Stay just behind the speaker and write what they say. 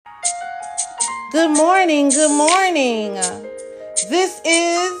Good morning, good morning. This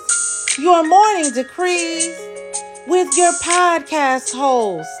is your morning decrees with your podcast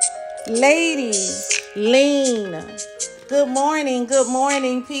host, Lady Lean. Good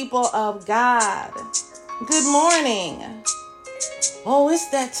morning, people of God. Good morning. Oh, it's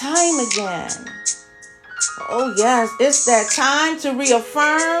that time again. Oh, yes, it's that time to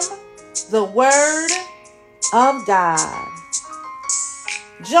reaffirm the word of God.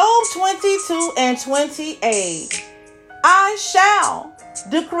 Job 22 and 28. I shall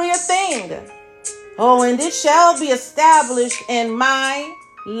decree a thing. Oh, and it shall be established in my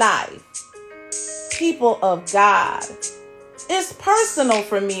life. People of God, it's personal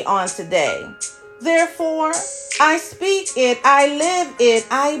for me on today. Therefore, I speak it, I live it,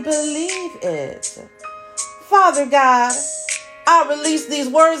 I believe it. Father God, I release these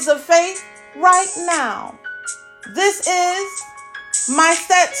words of faith right now. This is my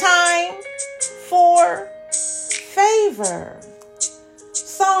set time for favor.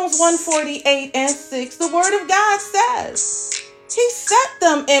 Psalms 148 and 6, the word of God says, He set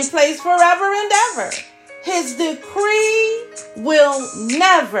them in place forever and ever. His decree will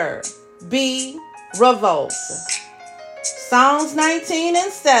never be revoked. Psalms 19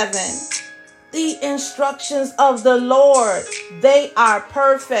 and 7, the instructions of the Lord, they are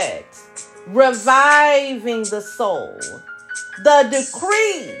perfect, reviving the soul. The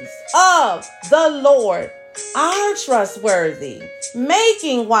decrees of the Lord are trustworthy,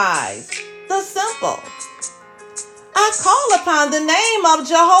 making wise the simple. I call upon the name of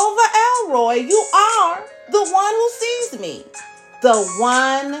Jehovah Elroy. You are the one who sees me, the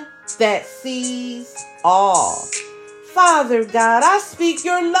one that sees all. Father God, I speak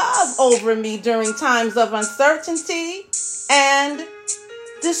your love over me during times of uncertainty and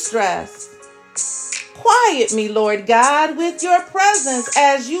distress. Quiet me, Lord God, with your presence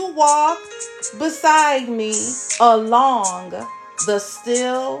as you walk beside me along the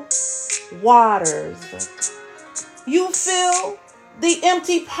still waters. You fill the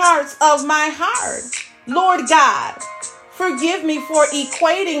empty parts of my heart. Lord God, forgive me for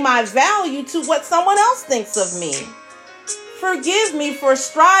equating my value to what someone else thinks of me. Forgive me for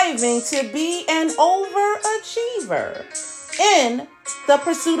striving to be an overachiever in the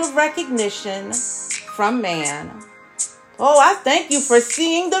pursuit of recognition from man. Oh, I thank you for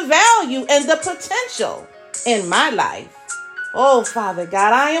seeing the value and the potential in my life. Oh, Father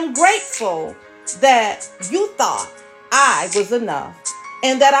God, I am grateful that you thought I was enough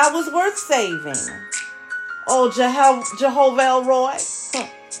and that I was worth saving. Oh, Jehovah Elroy,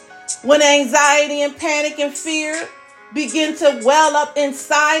 when anxiety and panic and fear begin to well up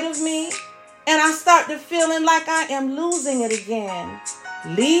inside of me and I start to feeling like I am losing it again,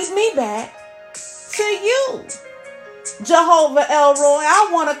 lead me back to you. Jehovah Elroy, I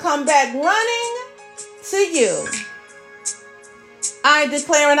want to come back running to you. I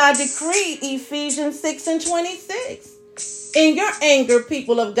declare and I decree Ephesians 6 and 26. In your anger,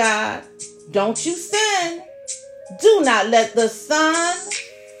 people of God, don't you sin. Do not let the sun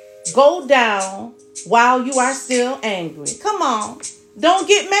go down while you are still angry. Come on. Don't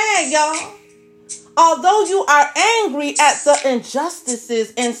get mad, y'all. Although you are angry at the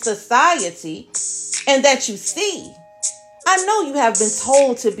injustices in society and that you see, I know you have been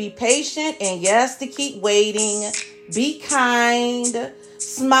told to be patient and yes, to keep waiting, be kind,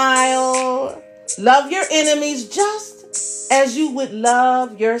 smile, love your enemies just as you would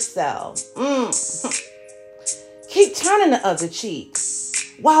love yourself. Keep turning the other cheek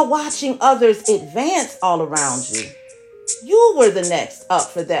while watching others advance all around you. You were the next up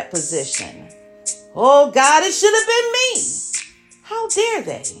for that position. Oh God, it should have been me. How dare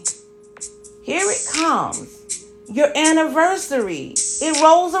they? Here it comes. Your anniversary. It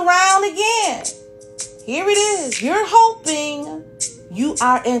rolls around again. Here it is. You're hoping, you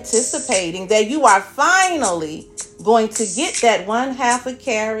are anticipating that you are finally going to get that 1/2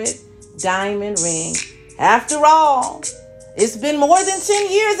 carat diamond ring. After all, it's been more than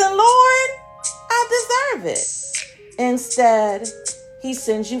 10 years and Lord, I deserve it. Instead, he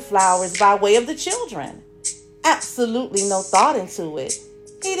sends you flowers by way of the children. Absolutely no thought into it.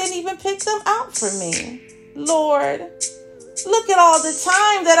 He didn't even pick them out for me. Lord, look at all the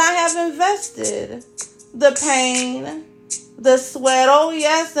time that I have invested. The pain, the sweat, oh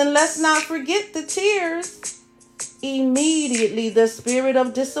yes, and let's not forget the tears. Immediately, the spirit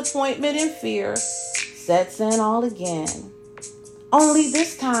of disappointment and fear sets in all again. Only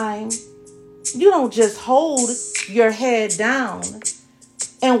this time, you don't just hold your head down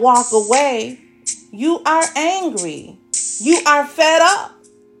and walk away. You are angry. You are fed up.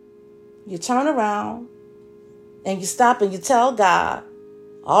 You turn around and you stop and you tell God,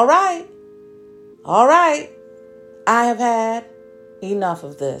 all right, All right, I have had enough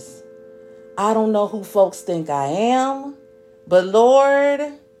of this. I don't know who folks think I am, but Lord,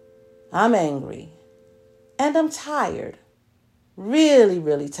 I'm angry and I'm tired. Really,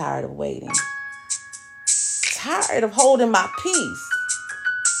 really tired of waiting. Tired of holding my peace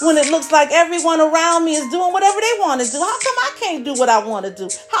when it looks like everyone around me is doing whatever they want to do. How come I can't do what I want to do?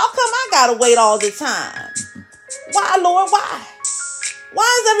 How come I got to wait all the time? Why, Lord, why?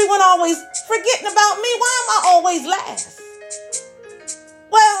 Why is everyone always forgetting about me? Why am I always last?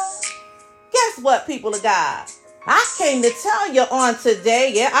 Well, guess what, people of God? I came to tell you on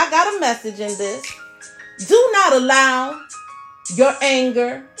today, I got a message in this. Do not allow your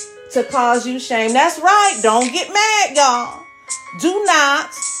anger to cause you shame. That's right. Don't get mad, y'all. Do not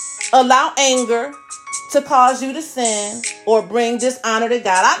allow anger to cause you to sin or bring dishonor to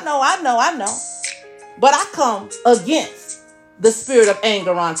God. I know. But I come against the spirit of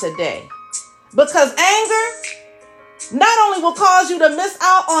anger on today. Because anger not only will cause you to miss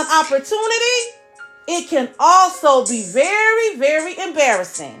out on opportunity, it can also be very, very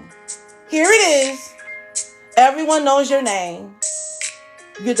embarrassing. Here it is. Everyone knows your name.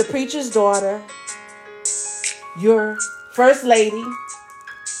 You're the preacher's daughter. You're first lady.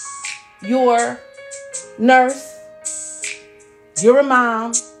 You're nurse. You're a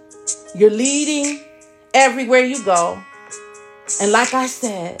mom. You're leading everywhere you go. And like I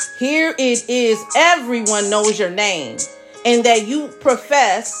said, here it is. Everyone knows your name and that you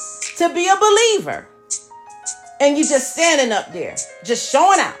profess to be a believer. And you're just standing up there, just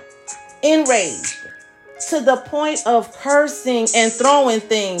showing out, enraged, to the point of cursing and throwing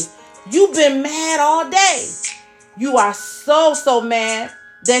things. You've been mad all day. You are so mad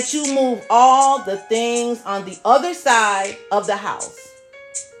that you move all the things on the other side of the house.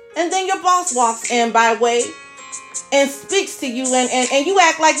 And then your boss walks in by way and speaks to you and you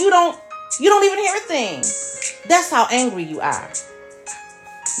act like you don't even hear a thing. That's how angry you are.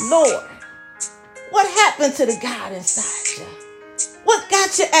 Lord, what happened to the God inside you? What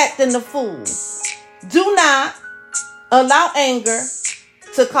got you acting the fool? Do not allow anger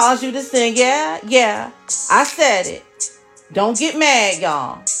to cause you to sin. Yeah, I said it. Don't get mad,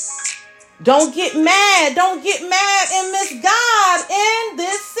 y'all. Don't get mad. Don't get mad and miss God in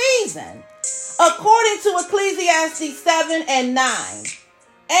this season. According to Ecclesiastes 7 and 9,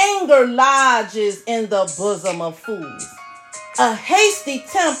 anger lodges in the bosom of fools. A hasty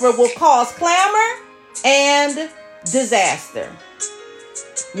temper will cause clamor and disaster.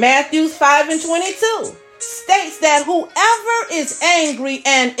 Matthew 5 and 22 states that whoever is angry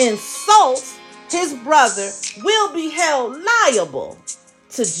and insults his brother will be held liable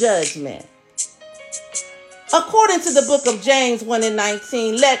to judgment. According to the book of James 1 and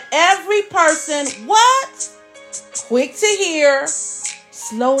 19, let every person, what? Quick to hear,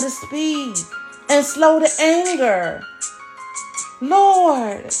 slow to speak, and slow to anger.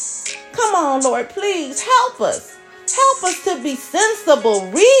 Lord, come on, Lord, please help us. Help us to be sensible,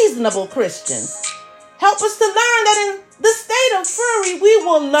 reasonable Christians. Help us to learn that in the state of fury, we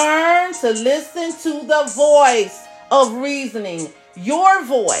will learn to listen to the voice of reasoning, your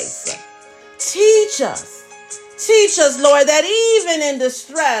voice. Teach us, Lord, that even in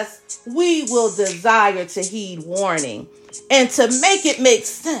distress, we will desire to heed warning and to make it make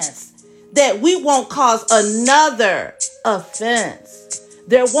sense that we won't cause another offense.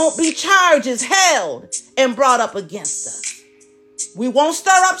 There won't be charges held and brought up against us. We won't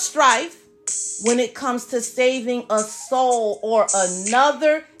stir up strife when it comes to saving a soul or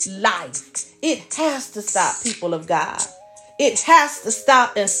another life. It has to stop, people of God. It has to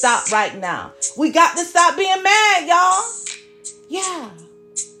stop and stop right now. We got to stop being mad, y'all. Yeah.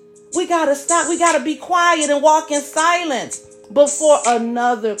 We got to stop. We got to be quiet and walk in silence before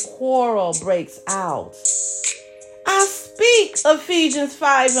another quarrel breaks out. I speak Ephesians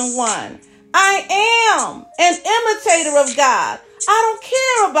 5 and 1. I am an imitator of God. I don't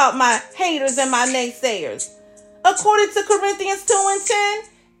care about my haters and my naysayers. According to Corinthians 2 and 10,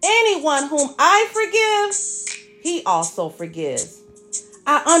 anyone whom I forgive, he also forgives.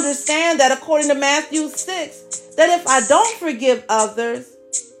 I understand that according to Matthew 6, that if I don't forgive others,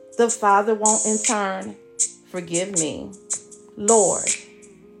 the Father won't in turn forgive me. Lord,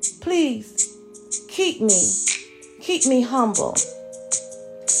 please keep me humble.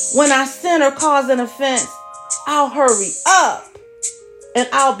 When I sin or cause an offense, I'll hurry up and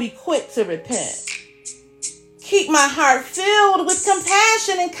I'll be quick to repent. Keep my heart filled with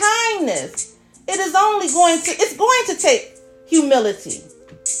compassion and kindness. It's going to take humility.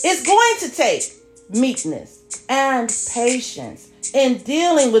 It's going to take meekness and patience in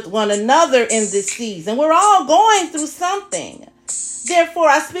dealing with one another in this season. We're all going through something. Therefore,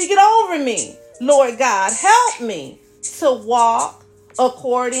 I speak it over me. Lord God, help me to walk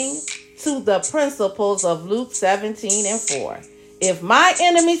according to the principles of Luke 17:4. If my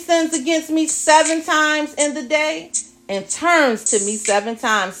enemy sins against me 7 times in the day and turns to me 7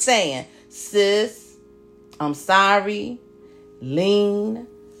 times saying, sis, I'm sorry. Lean,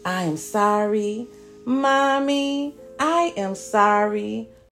 I am sorry. Mommy, I am sorry.